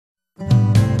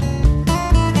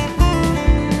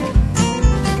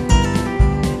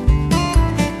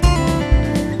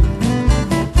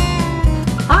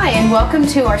Welcome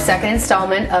to our second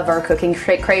installment of our Cooking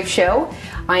Crave show.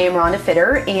 I am Rhonda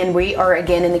Fitter, and we are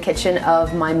again in the kitchen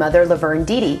of my mother, Laverne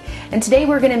Didi. And today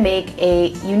we're going to make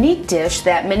a unique dish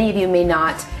that many of you may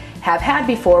not have had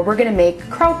before. We're going to make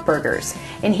Krautburgers.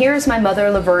 And here's my mother,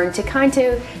 Laverne, to kind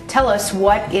of tell us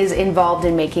what is involved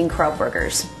in making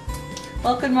Krautburgers.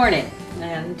 Well, good morning,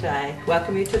 and I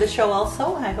welcome you to the show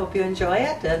also. I hope you enjoy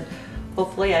it, and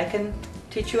hopefully I can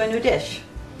teach you a new dish.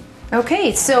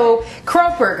 Okay, so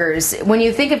Krautburgers. When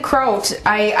you think of kraut,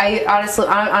 I honestly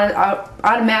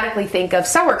automatically think of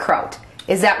sauerkraut.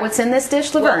 Is that what's in this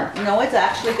dish, Laverne? Well, no, it's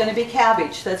actually going to be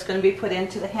cabbage that's going to be put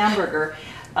into the hamburger.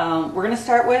 We're going to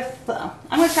start with,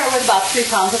 I'm going to start with about 3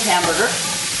 pounds of hamburger.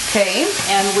 Okay.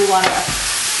 And we want to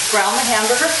brown the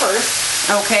hamburger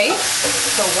first. Okay.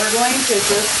 So we're going to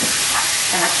just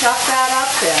kind of chop that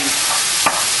up and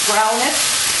brown it.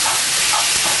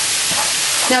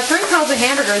 Now 3 pounds of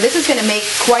hamburger, this is going to make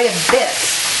quite a bit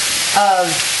of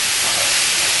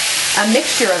a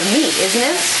mixture of meat, isn't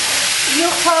it?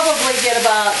 You'll probably get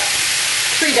about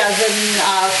 3 dozen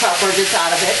Krautburgers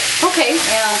out of it. Okay.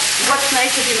 And what's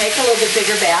nice if you make a little bit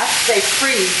bigger batch, they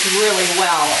freeze really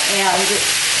well, and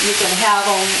you can have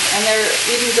them, and they're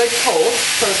even good cold,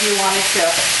 so if you wanted to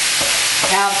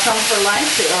have some for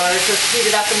lunch or just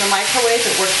heat it up in the microwave,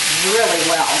 it works really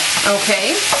well.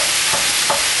 Okay.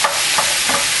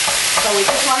 So we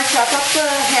just want to chop up the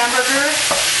hamburger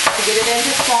to get it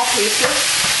into small pieces.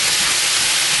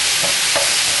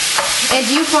 And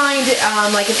do you find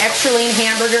like an extra lean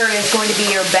hamburger is going to be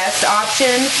your best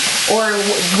option, or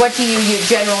what do you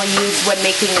generally use when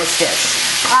making this dish?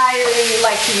 I really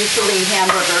like to use the lean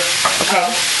hamburger. Okay.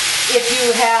 If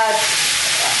you had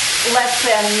less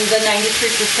than the 93%,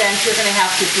 you're going to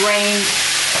have to drain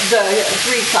the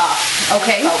grease off.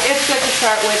 Okay. So it's good to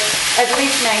start with at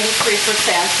least 93%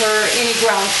 or any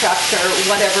ground chucks or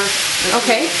whatever that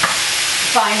you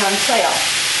find on sale.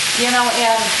 You know,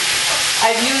 and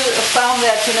I've found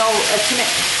that, you know, a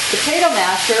potato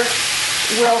masher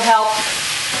will help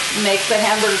make the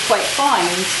hamburger quite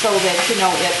fine so that, you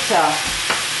know, it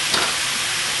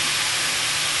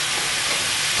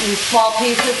in small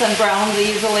pieces and browns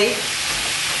easily.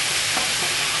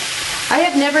 I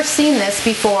have never seen this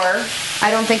before.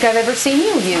 I don't think I've ever seen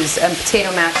you use a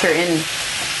potato masher in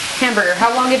hamburger.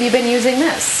 How long have you been using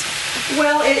this?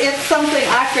 Well, it's something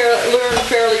I've learned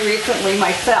fairly recently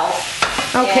myself.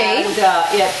 Okay. And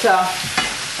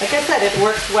like I said, it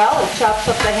works well. It chops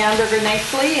up the hamburger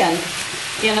nicely, and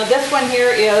you know, this one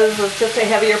here is just a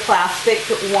heavier plastic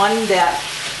one that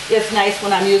is nice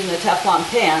when I'm using a Teflon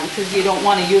pan, because you don't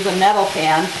want to use a metal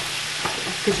pan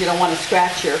because you don't want to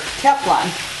scratch your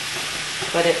Teflon.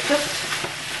 But it just...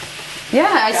 Yeah,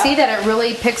 I see that it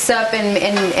really picks up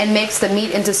and makes the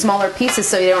meat into smaller pieces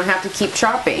so you don't have to keep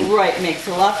chopping. Right, makes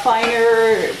it a lot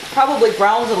finer, probably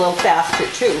browns a little faster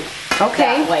too.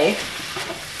 Okay. That way.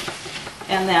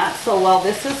 And that, so while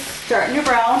this is starting to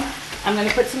brown, I'm going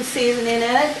to put some seasoning in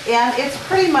it, and it's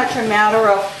pretty much a matter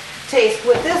of taste.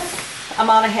 With this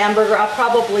amount of hamburger, I'll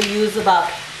probably use about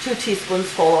 2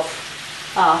 teaspoonsful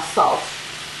of salt.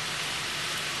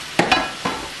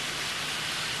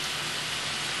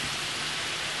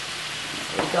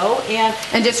 Go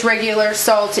and just regular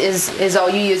salt is all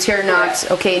you use here, not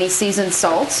any seasoned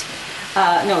salt.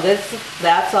 No,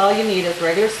 that's all you need is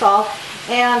regular salt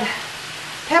and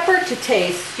pepper to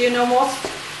taste. You know,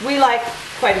 we like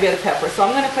quite a bit of pepper, so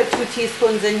I'm going to put 2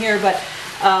 teaspoons in here. But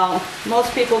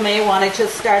most people may want to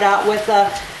just start out with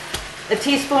a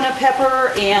teaspoon of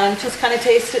pepper and just kind of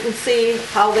taste it and see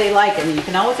how they like it. And you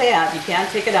can always add, you can't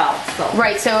take it out. So.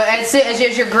 Right, so as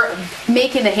you're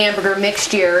making the hamburger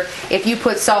mixture, if you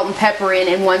put salt and pepper in,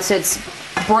 and once it's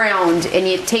browned and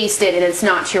you taste it and it's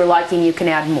not to your liking, you can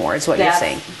add more, is what you're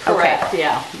saying. Correct, okay.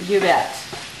 Yeah, you bet.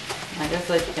 Like I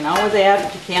said, you can always add,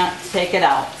 but you can't take it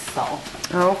out. So.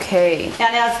 Okay.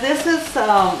 And as this is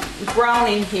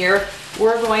browning here,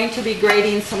 we're going to be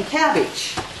grating some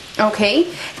cabbage.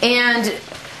 Okay, and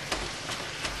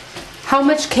how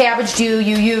much cabbage do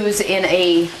you use in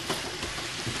a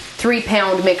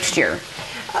 3-pound mixture?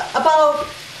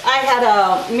 I had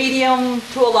a medium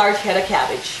to a large head of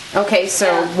cabbage. Okay,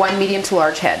 so 1 medium to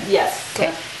large head. Yes.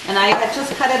 Okay. And I had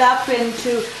just cut it up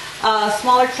into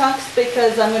smaller chunks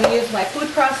because I'm going to use my food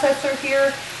processor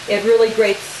here. It really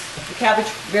grates the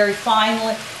cabbage very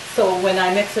finely, so when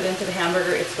I mix it into the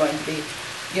hamburger, it's going to be,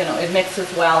 you know, it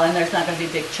mixes well, and there's not going to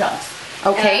be big chunks.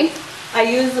 Okay. And I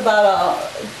use about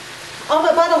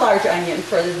a large onion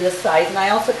for this size, and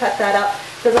I also cut that up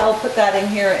because I'll put that in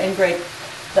here and grate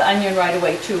the onion right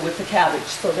away too with the cabbage,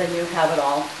 so then you have it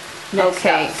all mixed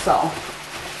up.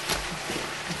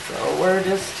 So we're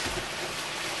just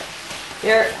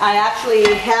There, I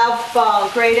actually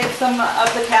have grated some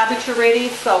of the cabbage already,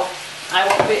 so I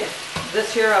won't be,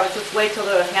 this year I would just wait till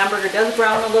the hamburger does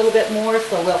brown a little bit more,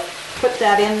 so we'll put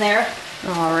that in there.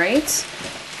 All right.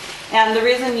 And the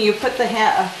reason you put the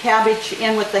cabbage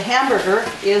in with the hamburger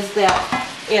is that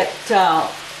it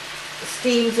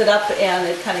steams it up and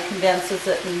it kind of condenses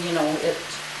it, and you know, it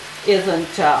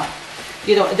isn't,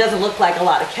 it doesn't look like a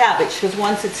lot of cabbage, because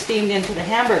once it's steamed into the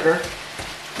hamburger,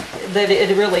 that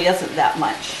it really isn't that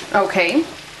much. Okay.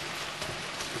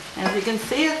 As you can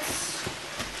see, it's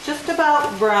just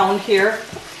about browned here,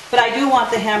 but I do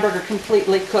want the hamburger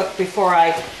completely cooked before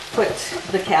I put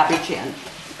the cabbage in.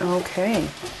 Okay.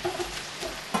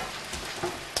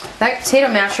 That potato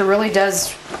masher really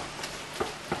does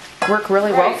work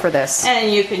really well for this.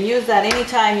 And you can use that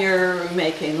anytime you're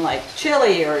making like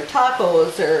chili or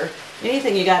tacos or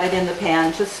anything you got it in the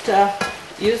pan. Just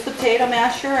use the potato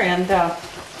masher and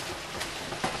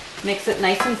mix it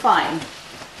nice and fine.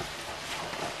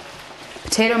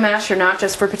 Potato masher, not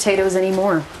just for potatoes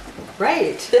anymore.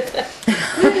 Right.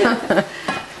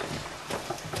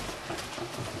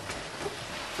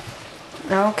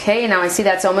 Okay, now I see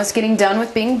that's almost getting done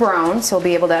with being brown, so we'll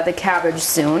be able to add the cabbage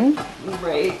soon.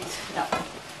 Right. Yeah.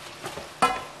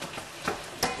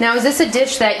 Now, is this a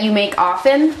dish that you make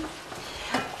often?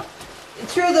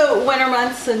 Through the winter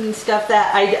months and stuff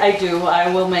that I do,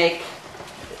 I will make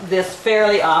this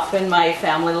fairly often. My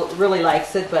family really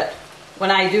likes it, but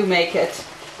when I do make it,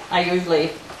 I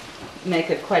usually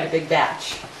make it quite a big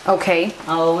batch. Okay.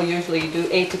 I'll usually do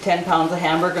 8 to 10 pounds of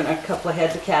hamburger and a couple of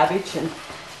heads of cabbage, and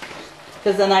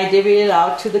because then I divvy it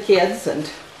out to the kids. And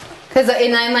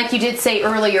then, like you did say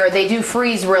earlier, they do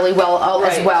freeze really well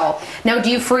as well. Now,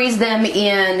 do you freeze them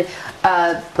in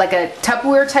like a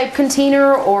Tupperware type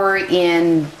container or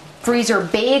in freezer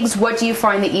bags? What do you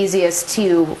find the easiest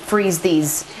to freeze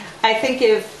these? I think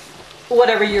if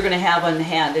whatever you're going to have on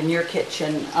hand in your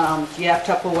kitchen, if you have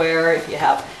Tupperware, if you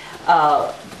have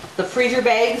the freezer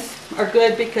bags are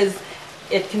good because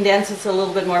it condenses a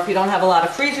little bit more. If you don't have a lot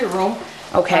of freezer room,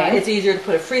 okay, it's easier to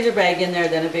put a freezer bag in there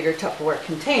than a bigger Tupperware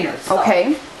container. So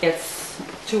okay. It's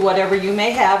to whatever you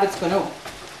may have, it's going to,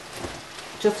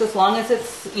 just as long as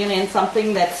it's in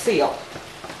something that's sealed.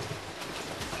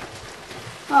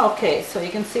 Okay, so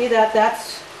you can see that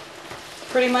that's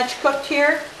pretty much cooked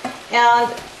here.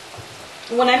 And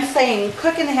when I'm saying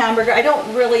cooking the hamburger, I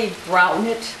don't really brown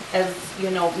it as,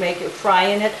 make it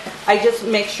frying it. I just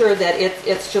make sure that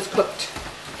it's just cooked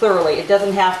thoroughly. It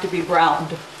doesn't have to be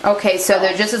browned. Okay, so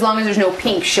they're just as long as there's no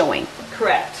pink showing.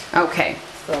 Correct. Okay.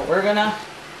 So we're gonna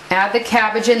add the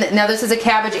cabbage in. Now this is a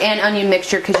cabbage and onion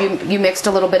mixture because you mixed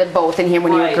a little bit of both in here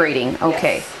when you were grating.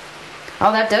 Okay. Yes.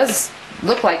 Oh, that does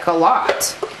look like a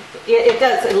lot. It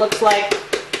does. It looks like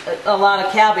a lot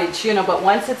of cabbage, but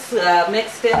once it's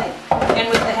mixed in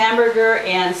with the hamburger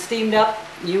and steamed up,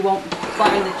 you won't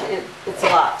find that it's a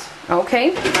lot.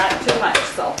 Okay. Not too much,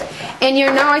 so. And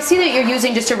now I see that you're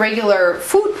using just a regular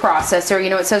food processor.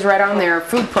 It says right on there,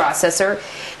 food processor.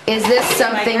 Is this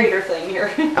something? My grater thing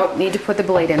here. Oh, need to put the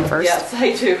blade in first. Yes,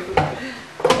 I do.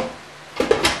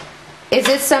 Is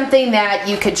this something that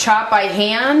you could chop by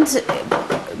hand,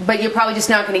 but you're probably just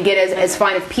not going to get as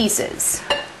fine of pieces?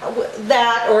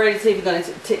 That, or it's even going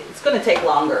to take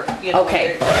longer.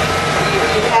 Okay.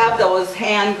 You have those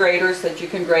hand graters that you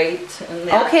can grate, and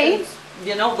that, okay.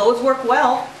 Those work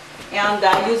well. And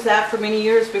I used that for many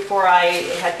years before I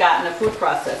had gotten a food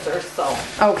processor. So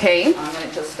okay, I'm going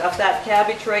to just stuff that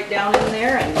cabbage right down in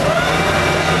there, and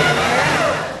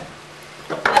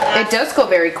it does go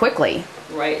very quickly.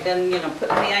 Right. Then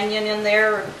putting the onion in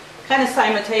there, kind of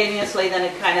simultaneously. Then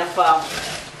it kind of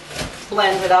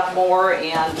blends it up more,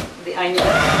 and the onion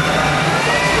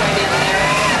right in there.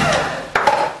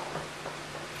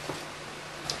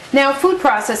 Now, food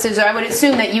processors, I would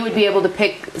assume that you would be able to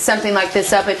pick something like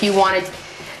this up if you wanted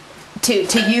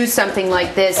to use something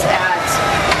like this at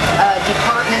a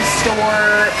department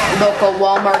store, local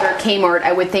Walmart or Kmart.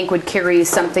 I would think would carry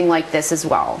something like this as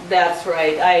well. That's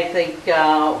right. I think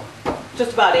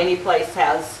just about any place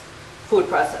has food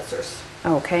processors.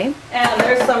 Okay. And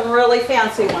there's some really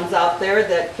fancy ones out there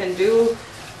that can do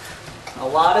a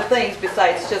lot of things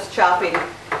besides just chopping,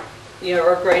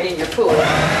 or grating your food.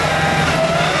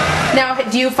 Now,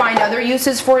 do you find other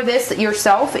uses for this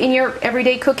yourself in your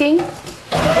everyday cooking?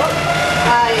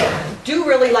 I do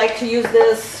really like to use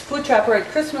this food chopper at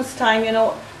Christmas time. I'm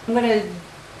going to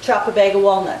chop a bag of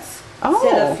walnuts. Oh.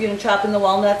 Instead of chopping the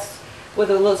walnuts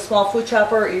with a little small food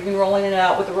chopper, or even rolling it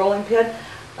out with a rolling pin.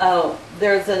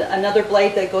 There's another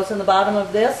blade that goes in the bottom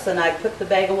of this, and I put the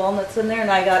bag of walnuts in there,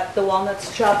 and I got the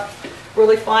walnuts chopped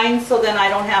really fine, so then I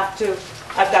don't have to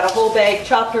I've got a whole bag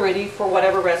chopped already for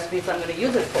whatever recipes I'm going to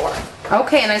use it for.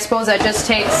 Okay, and I suppose that just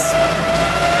takes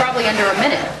probably under a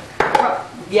minute.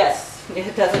 Yes,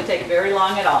 it doesn't take very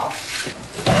long at all.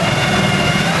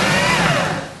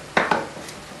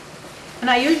 And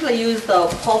I usually use the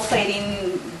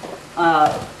pulsating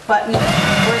button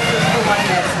versus the one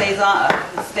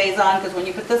that stays on, because when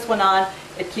you put this one on,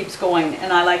 it keeps going.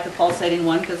 And I like the pulsating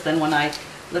one because then when I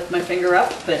lift my finger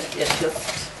up,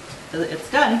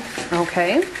 it's done.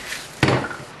 Okay.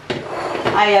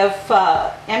 I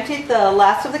have emptied the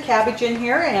last of the cabbage in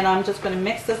here, and I'm just going to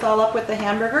mix this all up with the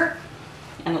hamburger.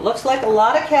 And it looks like a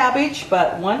lot of cabbage,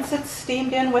 but once it's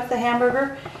steamed in with the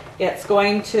hamburger, it's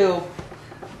going to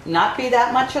not be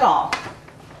that much at all.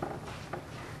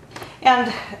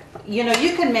 And you know,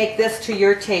 you can make this to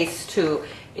your taste too.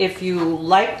 If you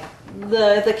like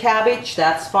the cabbage,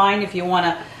 that's fine. If you want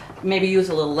to maybe use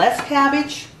a little less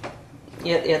cabbage,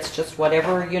 it's just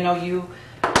whatever, you know, you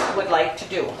would like to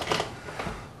do.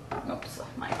 Oops,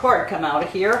 my cord come out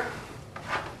of here.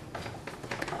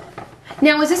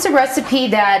 Now, is this a recipe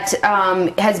that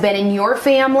has been in your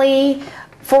family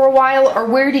for a while, or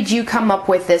where did you come up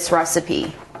with this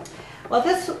recipe? Well,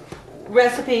 this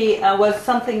recipe was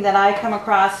something that I come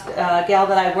across, a gal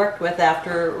that I worked with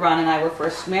after Ron and I were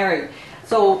first married.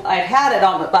 So I've had it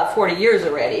on about 40 years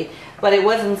already, but it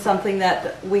wasn't something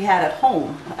that we had at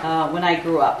home when I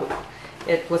grew up.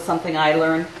 It was something I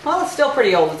learned, well, it's still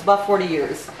pretty old, it's about 40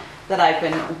 years that I've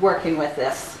been working with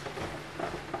this.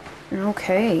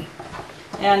 Okay.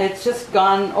 And it's just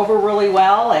gone over really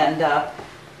well, and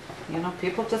you know,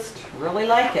 people just really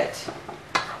like it.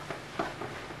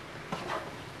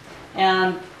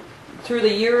 And through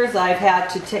the years, I've had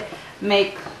to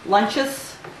make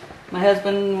lunches. My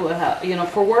husband, you know,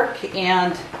 for work,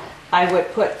 and I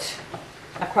would put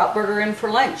a Krautburger in for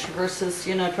lunch versus,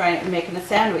 you know, making a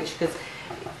sandwich, because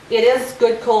it is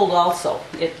good cold also.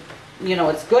 You know,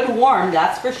 it's good warm,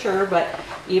 that's for sure, but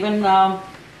even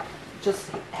just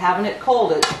having it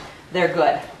cold, they're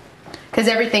good. Because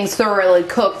everything's thoroughly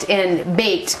cooked and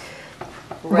baked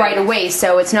right away,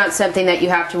 so it's not something that you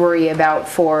have to worry about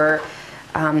for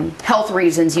health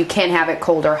reasons. You can have it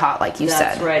cold or hot, like you said.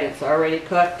 That's right, it's already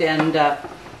cooked, and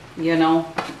you know,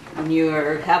 you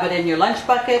have it in your lunch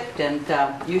bucket, and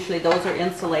usually those are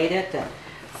insulated, and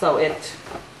so it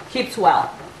keeps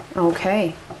well.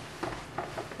 Okay.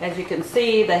 As you can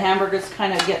see, the hamburger's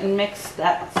kind of getting mixed.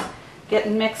 That's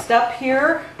getting mixed up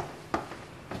here.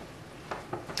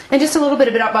 And just a little bit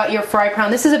about your fry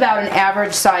pan. This is about an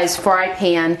average size fry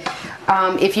pan.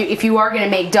 If you are going to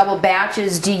make double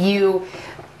batches, do you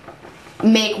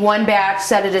make one batch,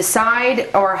 set it aside,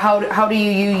 or how do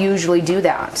you usually do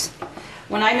that?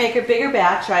 When I make a bigger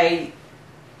batch, I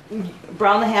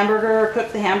brown the hamburger, or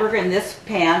cook the hamburger in this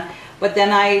pan, but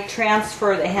then I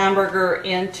transfer the hamburger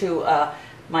into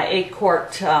my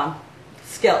 8-quart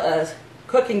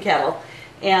cooking kettle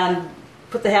and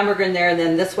put the hamburger in there, and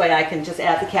then this way I can just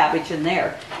add the cabbage in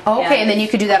there. Okay, and then you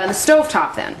could do that on the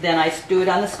stovetop then? Then I do it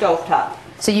on the stovetop.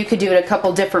 So you could do it a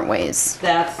couple different ways.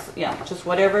 That's, yeah, just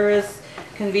whatever is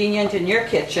convenient in your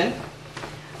kitchen.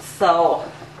 So...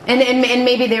 And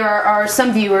maybe there are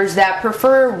some viewers that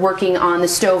prefer working on the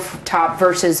stovetop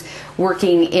versus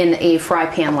working in a fry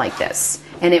pan like this,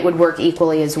 and it would work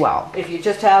equally as well. If you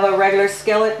just have a regular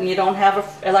skillet and you don't have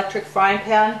an electric frying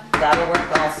pan, that'll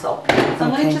work also. So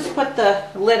I'm going to just put the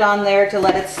lid on there to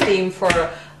let it steam for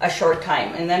a short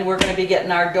time, and then we're going to be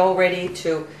getting our dough ready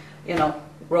to, you know,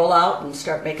 roll out and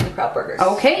start making the Krautburgers.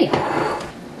 Okay.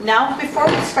 Now, before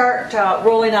we start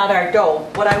rolling out our dough,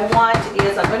 what I want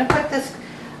is I'm going to put this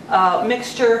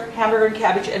mixture, hamburger and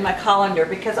cabbage, in my colander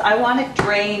because I want it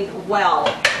drained well.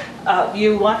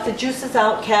 You want the juices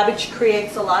out. Cabbage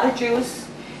creates a lot of juice,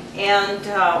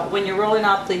 and when you're rolling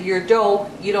out your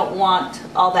dough, you don't want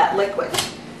all that liquid.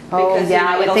 Oh yeah,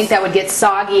 I would think that would get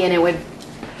soggy and it would...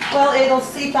 Well, it'll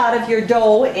seep out of your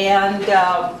dough and,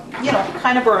 you know,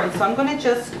 kind of burn. So I'm going to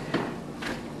just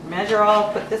measure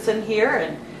all, put this in here,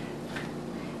 and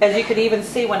as you can even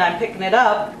see when I'm picking it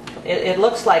up, it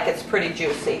looks like it's pretty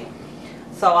juicy.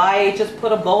 So I just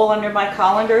put a bowl under my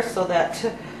colander so that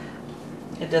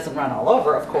it doesn't run all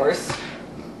over, of course.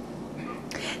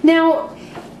 Now,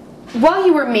 while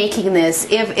you were making this,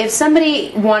 if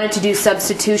somebody wanted to do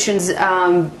substitutions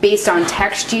based on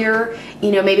texture,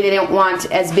 you know, maybe they don't want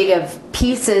as big of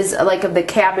pieces like of the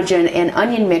cabbage and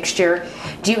onion mixture,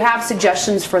 do you have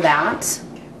suggestions for that?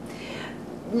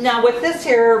 Now with this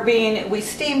here being, we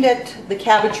steamed it, the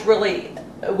cabbage really,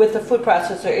 with the food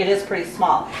processor, it is pretty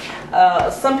small.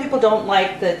 Some people don't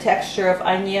like the texture of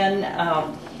onion.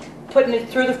 Putting it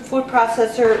through the food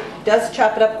processor does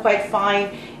chop it up quite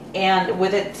fine, And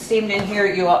with it steamed in here,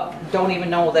 you don't even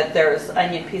know that there's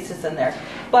onion pieces in there.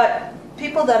 But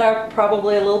people that are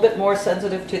probably a little bit more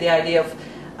sensitive to the idea of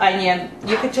onion,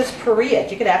 you could just puree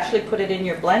it. You could actually put it in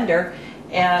your blender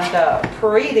and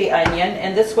puree the onion,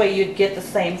 and this way you'd get the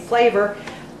same flavor.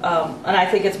 And I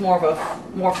think it's more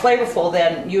flavorful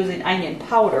than using onion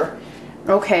powder.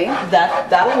 Okay.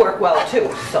 That'll work well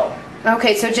too. So.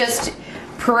 Okay, so just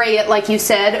puree it like you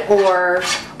said, or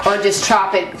just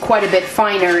chop it quite a bit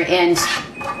finer, and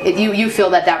you feel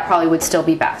that probably would still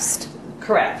be best.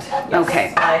 Correct. Yes,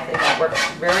 okay. I think that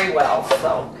works very well.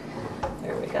 So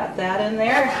there, we got that in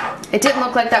there. It didn't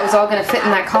look like that was all going to fit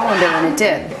in that colander, and it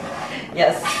did.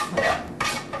 Yes.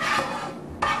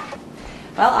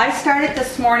 Well, I started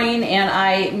this morning and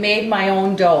I made my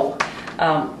own dough.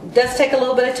 It does take a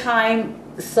little bit of time,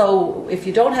 so if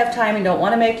you don't have time and don't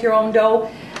want to make your own dough,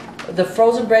 the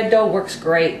frozen bread dough works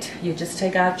great. You just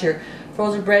take out your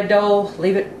frozen bread dough,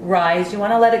 leave it rise. You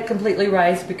want to let it completely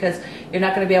rise because you're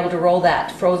not going to be able to roll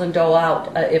that frozen dough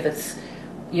out if it's,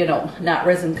 you know, not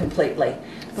risen completely.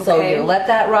 Okay. So you let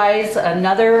that rise.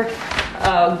 Another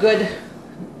good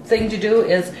thing to do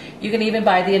is you can even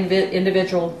buy the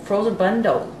individual frozen bun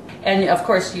dough. And of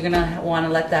course you're going to want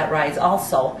to let that rise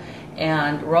also.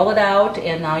 And roll it out,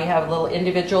 and now you have little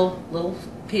individual little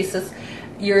pieces.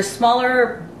 Your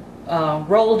smaller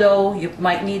roll dough, you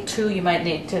might need two. You might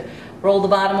need to roll the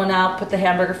bottom one out, put the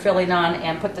hamburger filling on,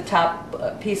 and put the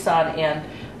top piece on,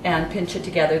 and pinch it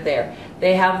together there.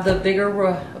 They have the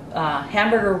bigger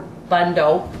hamburger bun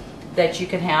dough that you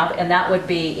can have, and that would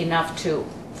be enough to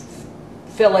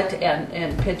fill it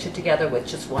and pinch it together with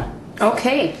just one.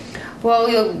 Okay.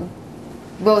 Well,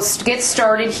 we'll get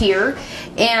started here,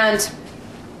 and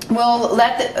we'll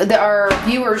let our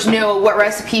viewers know what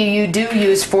recipe you do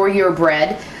use for your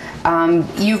bread.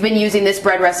 You've been using this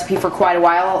bread recipe for quite a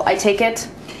while, I take it?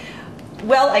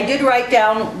 Well, I did write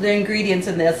down the ingredients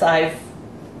in this. I've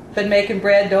been making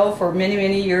bread dough for many,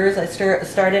 many years. I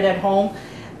started at home,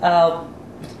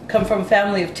 come from a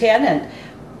family of 10, and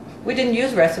we didn't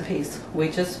use recipes. We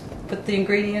just put the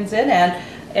ingredients in,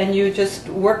 and you just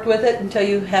worked with it until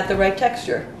you had the right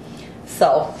texture.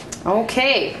 So.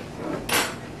 Okay.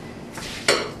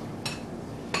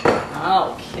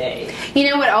 Okay. You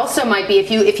know what also might be,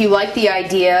 if you like the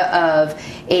idea of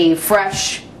a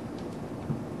fresh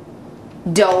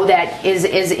dough that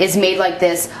is made like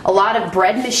this, a lot of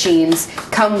bread machines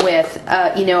come with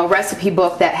you know, a recipe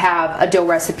book that have a dough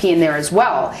recipe in there as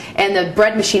well, and the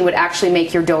bread machine would actually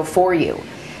make your dough for you.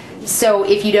 So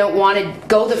if you don't want to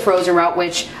go the frozen route,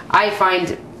 which I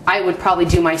find I would probably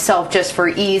do myself just for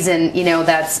ease, and you know,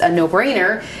 that's a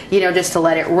no-brainer, you know, just to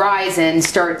let it rise and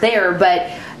start there.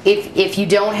 But if you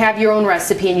don't have your own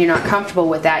recipe and you're not comfortable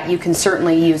with that, you can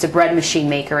certainly use a bread machine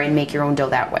maker and make your own dough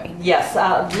that way. Yes,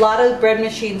 a lot of bread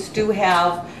machines do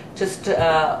have just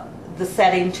the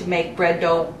setting to make bread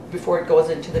dough before it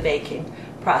goes into the baking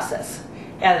process.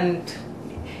 And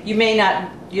you're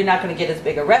not going to get as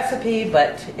big a recipe,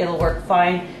 but it'll work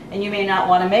fine. And you may not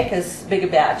want to make as big a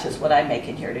batch as what I'm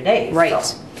making here today. Right.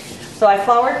 So I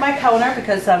floured my counter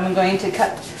because I'm going to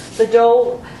cut the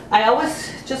dough. I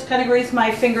always just kind of grease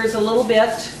my fingers a little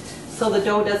bit so the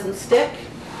dough doesn't stick.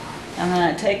 And then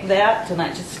I take that and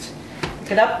I just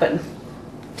pick it up and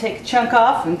take a chunk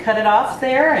off and cut it off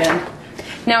there. And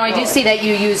now I do see that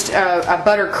you used a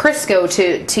butter Crisco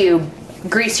to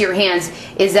grease your hands.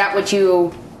 Is that what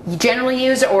you generally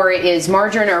use, or is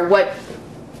margarine, or what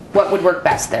would work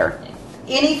best there?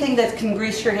 Anything that can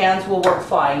grease your hands will work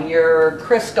fine. Your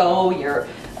Crisco, your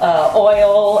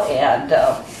oil, and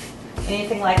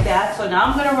anything like that. So now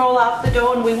I'm going to roll out the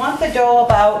dough, and we want the dough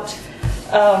about,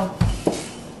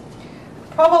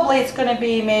 probably it's going to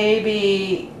be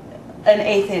maybe an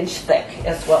 1/8 inch thick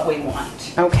is what we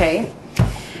want. Okay.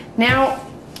 Now,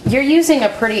 you're using a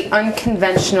pretty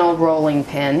unconventional rolling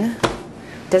pin.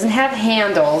 Doesn't have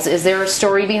handles. Is there a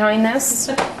story behind this?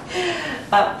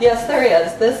 Yes, there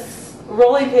is. This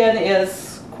rolling pin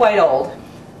is quite old,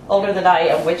 older than I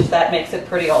am, which that makes it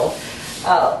pretty old.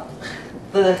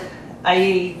 This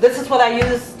is what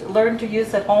I learned to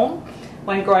use at home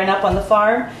when growing up on the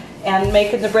farm and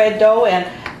making the bread dough, and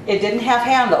it didn't have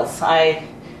handles. I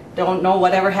don't know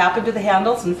whatever happened to the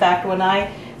handles. In fact, when I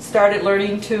started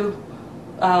learning to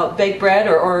bake bread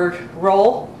or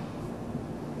roll,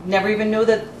 never even knew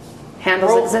that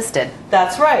handles existed.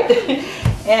 That's right.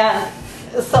 And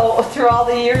so through all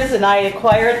the years, and I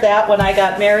acquired that when I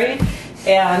got married,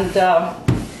 and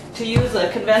to use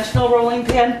a conventional rolling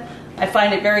pin, I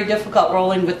find it very difficult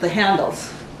rolling with the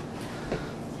handles.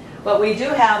 But we do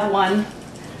have one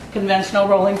conventional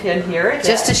rolling pin here.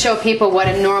 Just to show people what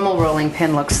a normal rolling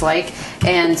pin looks like.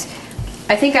 And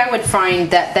I think I would find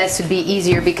that this would be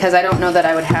easier because I don't know that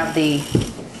I would have the,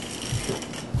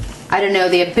 I don't know,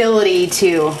 the ability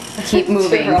to keep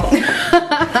moving.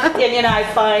 And you know, I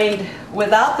find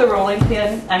without the rolling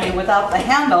pin, I mean without the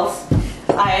handles,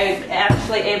 I'm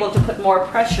actually able to put more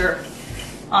pressure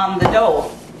on the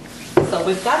dough. So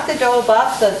we've got the dough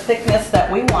about the thickness that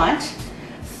we want.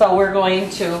 So we're going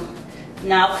to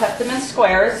now cut them in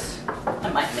squares. I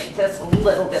might make this a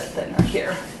little bit thinner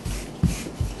here.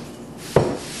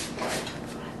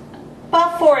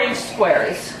 About 4-inch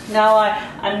squares. Now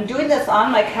I'm doing this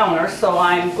on my counter, so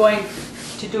I'm going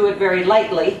to do it very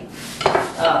lightly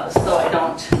so I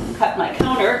don't cut my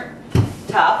counter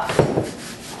top.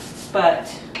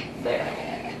 But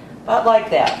there, about like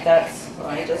that. That's, so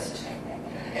I just...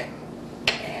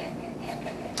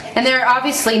 And they're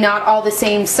obviously not all the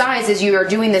same size as you are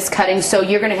doing this cutting, so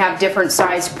you're going to have different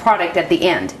size product at the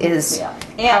end, is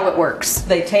how it works.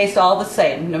 They taste all the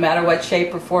same, no matter what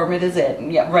shape or form it is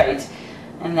in. Yeah, right.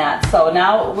 And that. So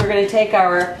now we're going to take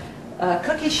our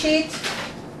cookie sheet,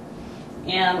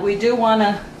 and we do want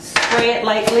to spray it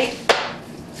lightly.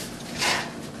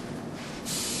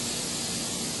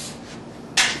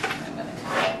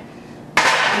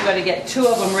 I'm going to get 2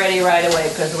 of them ready right away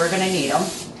because we're going to need them.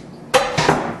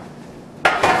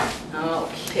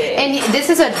 Okay. And this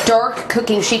is a dark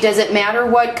cooking sheet. Does it matter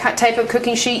what type of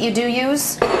cooking sheet you do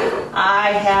use?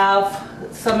 I have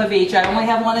some of each. I only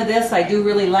have one of this. I do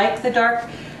really like the dark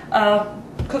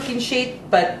cooking sheet,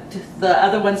 but the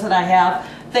other ones that I have,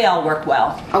 they all work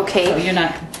well. Okay. So you're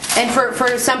not... And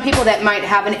for some people that might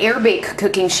have an air bake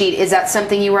cooking sheet, is that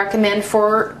something you recommend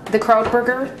for the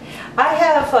Krautburger? I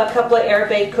have a couple of air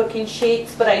bake cooking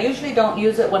sheets, but I usually don't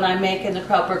use it when I'm making the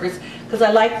Krautburgers because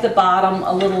I like the bottom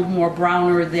a little more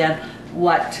browner than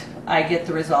what I get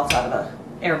the results out of a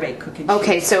air bake cooking sheet.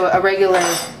 Okay, so a regular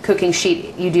cooking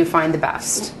sheet you do find the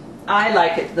best. I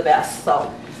like it the best.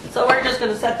 So we're just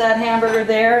going to set that hamburger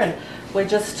there, and we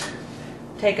just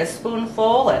take a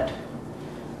spoonful and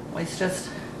we just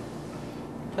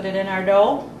put it in our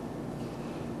dough.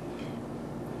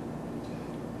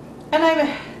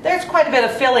 And there's quite a bit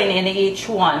of filling in each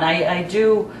one. I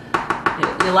do,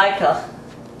 you like a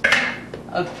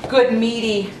good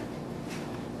meaty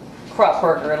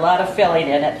Krautburger, a lot of filling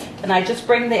in it. And I just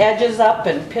bring the edges up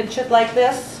and pinch it like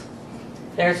this.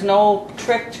 There's no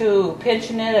trick to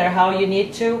pinching it or how you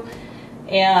need to.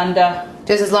 And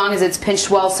just as long as it's pinched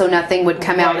well so nothing would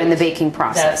come out in the baking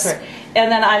process. That's right. And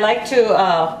then I like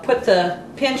to put the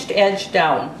pinched edge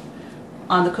down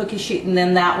on the cookie sheet, and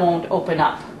then that won't open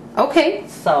up. Okay.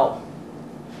 So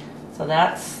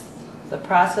that's the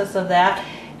process of that.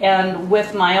 And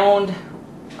with my own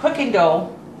cooking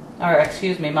dough, or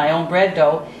excuse me, my own bread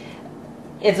dough,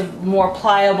 it's more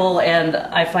pliable, and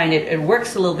I find it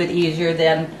works a little bit easier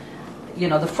than, you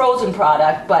know, the frozen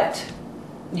product, but,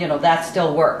 you know, that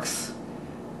still works.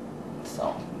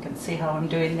 So you can see how I'm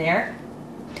doing there.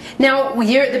 Now,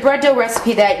 the bread dough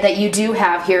recipe that you do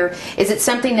have here, is it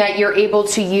something that you're able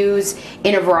to use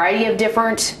in a variety of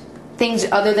different things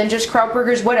other than just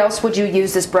Krautburgers? What else would you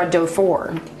use this bread dough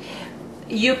for?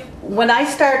 When I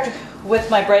start with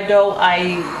my bread dough,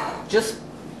 I just,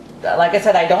 like I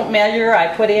said, I don't measure.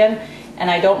 I put in, and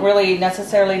I don't really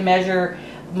necessarily measure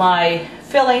my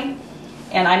filling.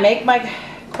 And I make my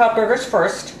Krautburgers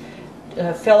first,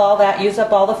 fill all that, use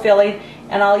up all the filling,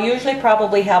 and I'll usually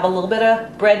probably have a little bit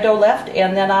of bread dough left,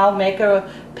 and then I'll make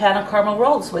a pan of caramel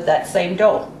rolls with that same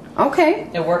dough. Okay.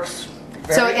 It works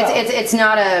very so well. it's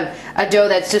not a dough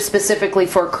that's just specifically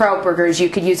for Krautburgers. You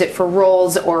could use it for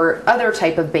rolls or other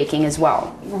type of baking as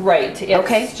well. Right.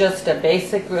 It's just a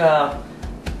basic,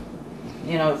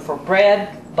 you know, for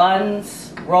bread,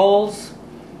 buns, rolls,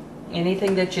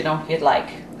 anything that you'd like.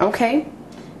 Okay.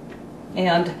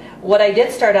 And what I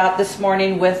did start out this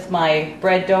morning with my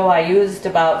bread dough, I used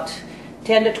about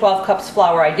 10 to 12 cups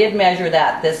flour. I did measure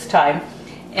that this time.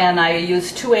 And I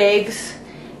used 2 eggs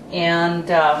and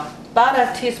about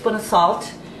a teaspoon of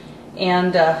salt.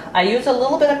 And I use a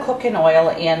little bit of cooking oil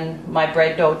in my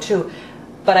bread dough too.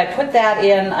 But I put that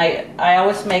in, I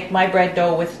always make my bread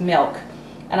dough with milk.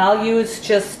 And I'll use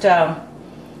just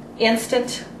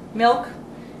instant milk.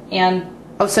 And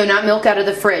oh, so not milk out of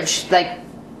the fridge, like,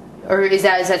 or is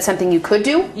that something you could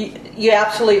do? You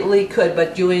absolutely could,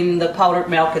 but doing the powdered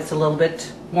milk, it's a little bit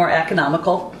more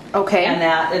economical. Okay.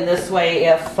 And this way,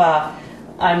 if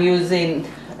I'm using,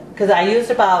 because I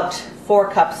used about 4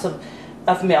 cups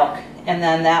of milk, and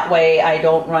then that way I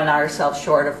don't run ourselves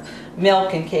short of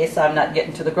milk in case I'm not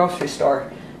getting to the grocery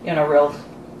store, you know, real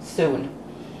soon.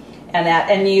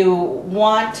 And you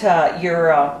want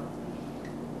your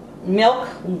milk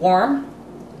warm,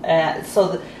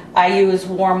 so I use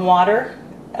warm water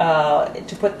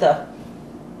to put the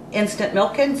instant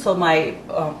milk in, so my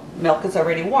milk is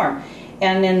already warm.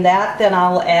 And in that, then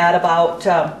I'll add about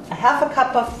a half a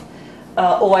cup of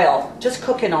oil, just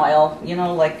cooking oil, you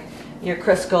know, like your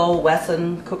Crisco,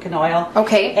 Wesson cooking oil.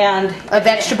 Okay. And a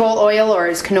vegetable oil, or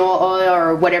is canola oil,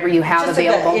 or whatever you have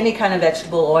available? Any kind of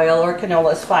vegetable oil or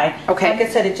canola is fine. Okay. Like I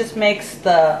said, it just makes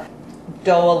the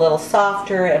dough a little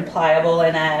softer and pliable,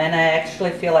 and I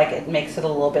actually feel like it makes it a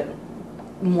little bit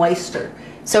moister.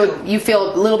 So you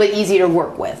feel a little bit easier to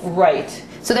work with. Right.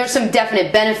 So there's some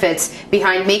definite benefits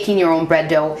behind making your own bread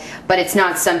dough, but it's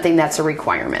not something that's a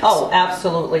requirement. Oh,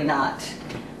 absolutely not.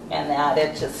 And that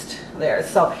it just there.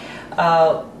 So,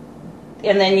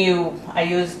 and then I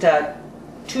used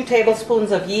 2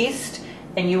 tablespoons of yeast,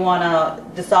 and you want to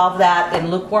dissolve that in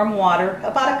lukewarm water,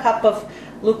 about a cup of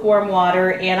lukewarm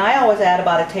water, and I always add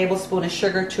about a tablespoon of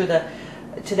sugar to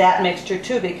that mixture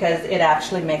too, because it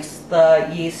actually makes the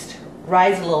yeast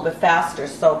rise a little bit faster.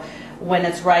 So when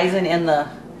it's rising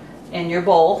in your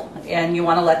bowl, and you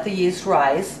want to let the yeast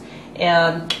rise,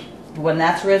 and when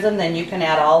that's risen, then you can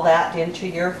add all that into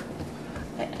your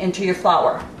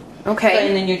flour. Okay. So,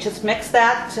 and then you just mix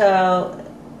that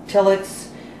till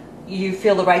you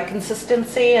feel the right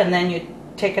consistency, and then you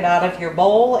take it out of your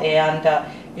bowl, and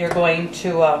you're going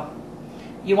to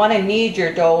you want to knead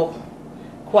your dough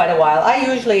quite a while. I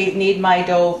usually knead my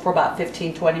dough for about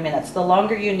 15-20 minutes. The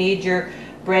longer you knead your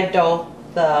bread dough,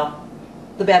 the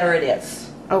better it is.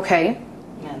 Okay.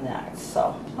 And that's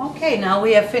so. Okay, now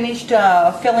we have finished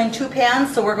filling 2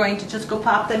 pans, so we're going to just go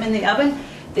pop them in the oven.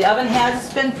 The oven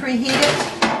has been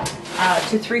preheated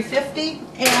to 350,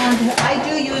 and I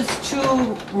do use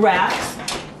 2 racks,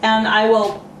 and I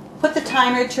will put the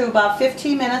timer to about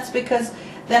 15 minutes, because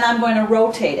then I'm going to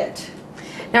rotate it.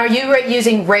 Now, are you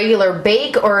using regular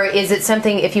bake, or is it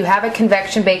something, if you have a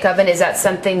convection bake oven, is that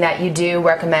something that you do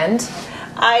recommend?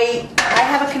 I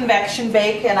have a convection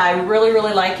bake, and I really,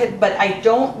 really like it, but I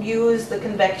don't use the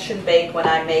convection bake when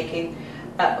I'm making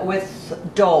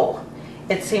with dough.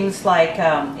 It seems like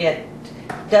it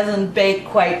doesn't bake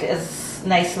quite as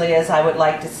nicely as I would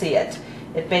like to see it.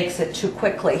 It bakes it too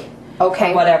quickly.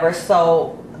 Okay. Or whatever,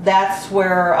 so that's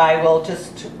where I will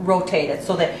just rotate it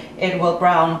so that it will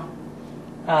brown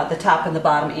the top and the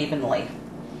bottom evenly.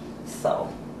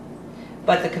 So,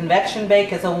 but the convection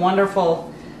bake is a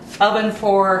wonderful oven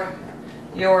for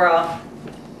your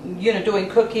doing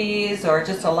cookies or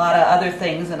just a lot of other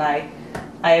things, and I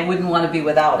wouldn't want to be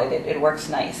without it. It works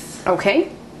nice.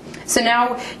 Okay. So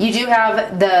now you do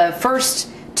have the first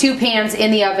 2 pans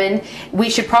in the oven. We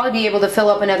should probably be able to fill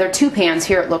up another 2 pans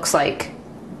here, it looks like.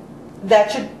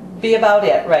 That should be about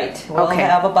it, right? We'll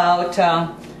have about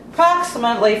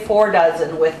approximately 4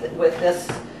 dozen with this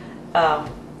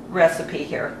recipe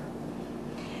here.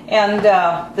 And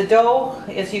the dough,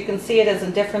 as you can see, it is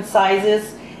in different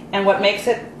sizes, and what makes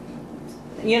it,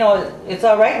 it's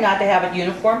all right not to have it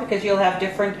uniform, because you'll have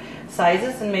different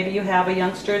sizes, and maybe you have a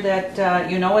youngster that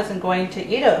isn't going to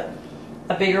eat a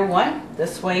bigger one.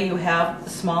 This way you have the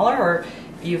smaller, or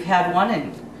you've had one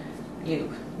and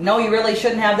you really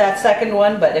shouldn't have that second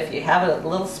one, but if you have it a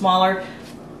little smaller,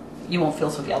 you won't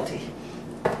feel so guilty.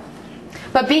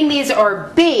 But being these are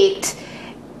baked,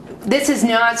 this is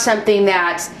not something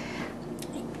that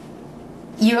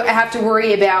you have to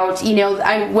worry about.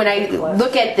 When I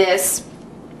look at this,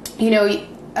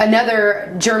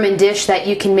 another German dish that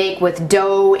you can make with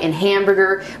dough and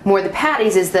hamburger, more the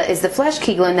patties, is the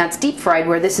Fleischkegeln. That's deep fried,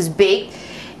 where this is baked.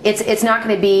 It's not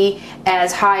going to be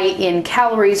as high in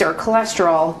calories or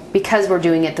cholesterol because we're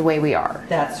doing it the way we are.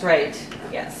 That's right.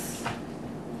 Yes.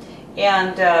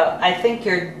 And I think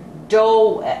your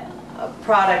dough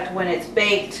product, when it's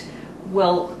baked,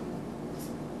 will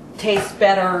taste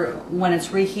better when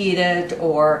it's reheated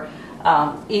or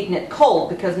eating it cold,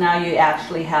 because now you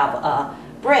actually have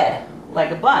bread,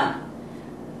 like a bun,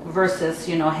 versus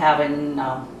having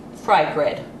fried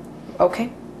bread. Okay.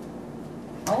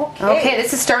 Okay,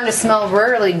 this is starting to smell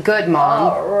really good,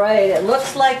 Mom. All right, it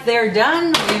looks like they're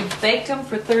done. We've baked them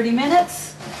for 30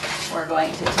 minutes. We're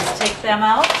going to just take them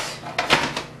out.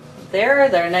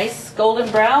 They're nice golden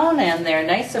brown, and they're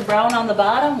nice and brown on the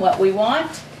bottom, what we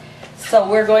want. So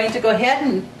we're going to go ahead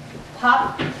and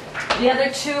pop the other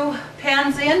 2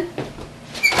 pans in.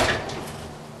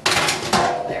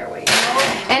 There we go.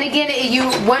 And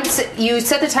again, once you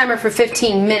set the timer for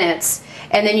 15 minutes,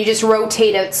 and then you just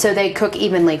rotate it so they cook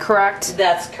evenly, correct?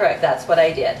 That's correct. That's what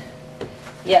I did.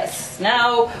 Yes.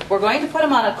 Now we're going to put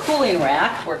them on a cooling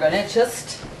rack. We're going to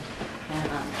just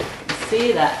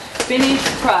see that finished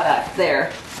product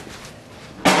there.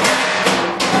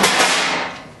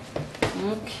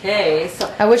 Okay,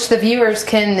 so I wish the viewers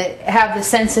can have the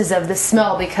senses of the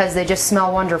smell because they just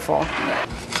smell wonderful.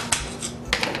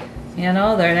 you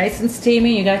know, they're nice and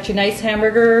steamy. You got your nice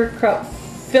hamburger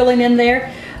filling in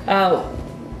there.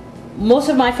 Most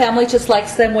of my family just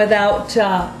likes them without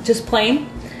just plain,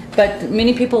 but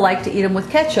many people like to eat them with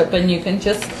ketchup, and you can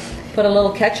just put a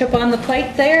little ketchup on the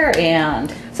plate there. And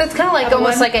so it's kind of like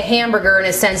almost like a hamburger in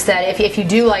a sense that if you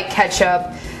do like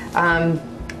ketchup,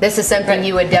 this is something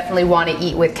you would definitely want to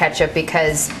eat with ketchup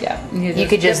because you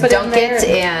could just dunk it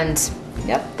and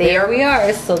there we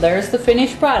are. So there's the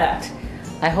finished product.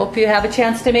 I hope you have a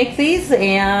chance to make these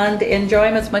and enjoy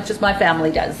them as much as my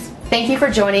family does. Thank you for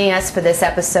joining us for this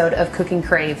episode of Cooking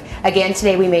Crave. Again,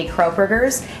 today we made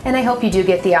Krautburgers, and I hope you do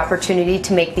get the opportunity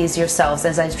to make these yourselves,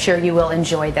 as I'm sure you will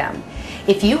enjoy them.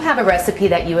 If you have a recipe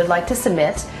that you would like to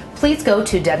submit, please go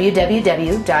to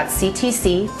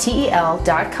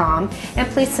www.ctctel.com and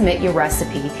please submit your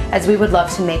recipe, as we would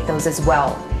love to make those as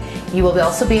well. You will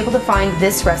also be able to find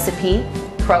this recipe,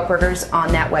 Krautburgers,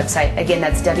 on that website. Again,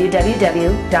 that's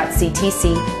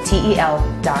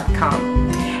www.ctctel.com.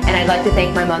 And I'd like to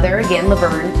thank my mother, again,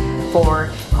 Laverne, for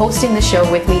hosting the show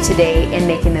with me today and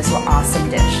making this awesome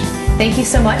dish. Thank you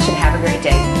so much and have a great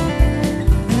day.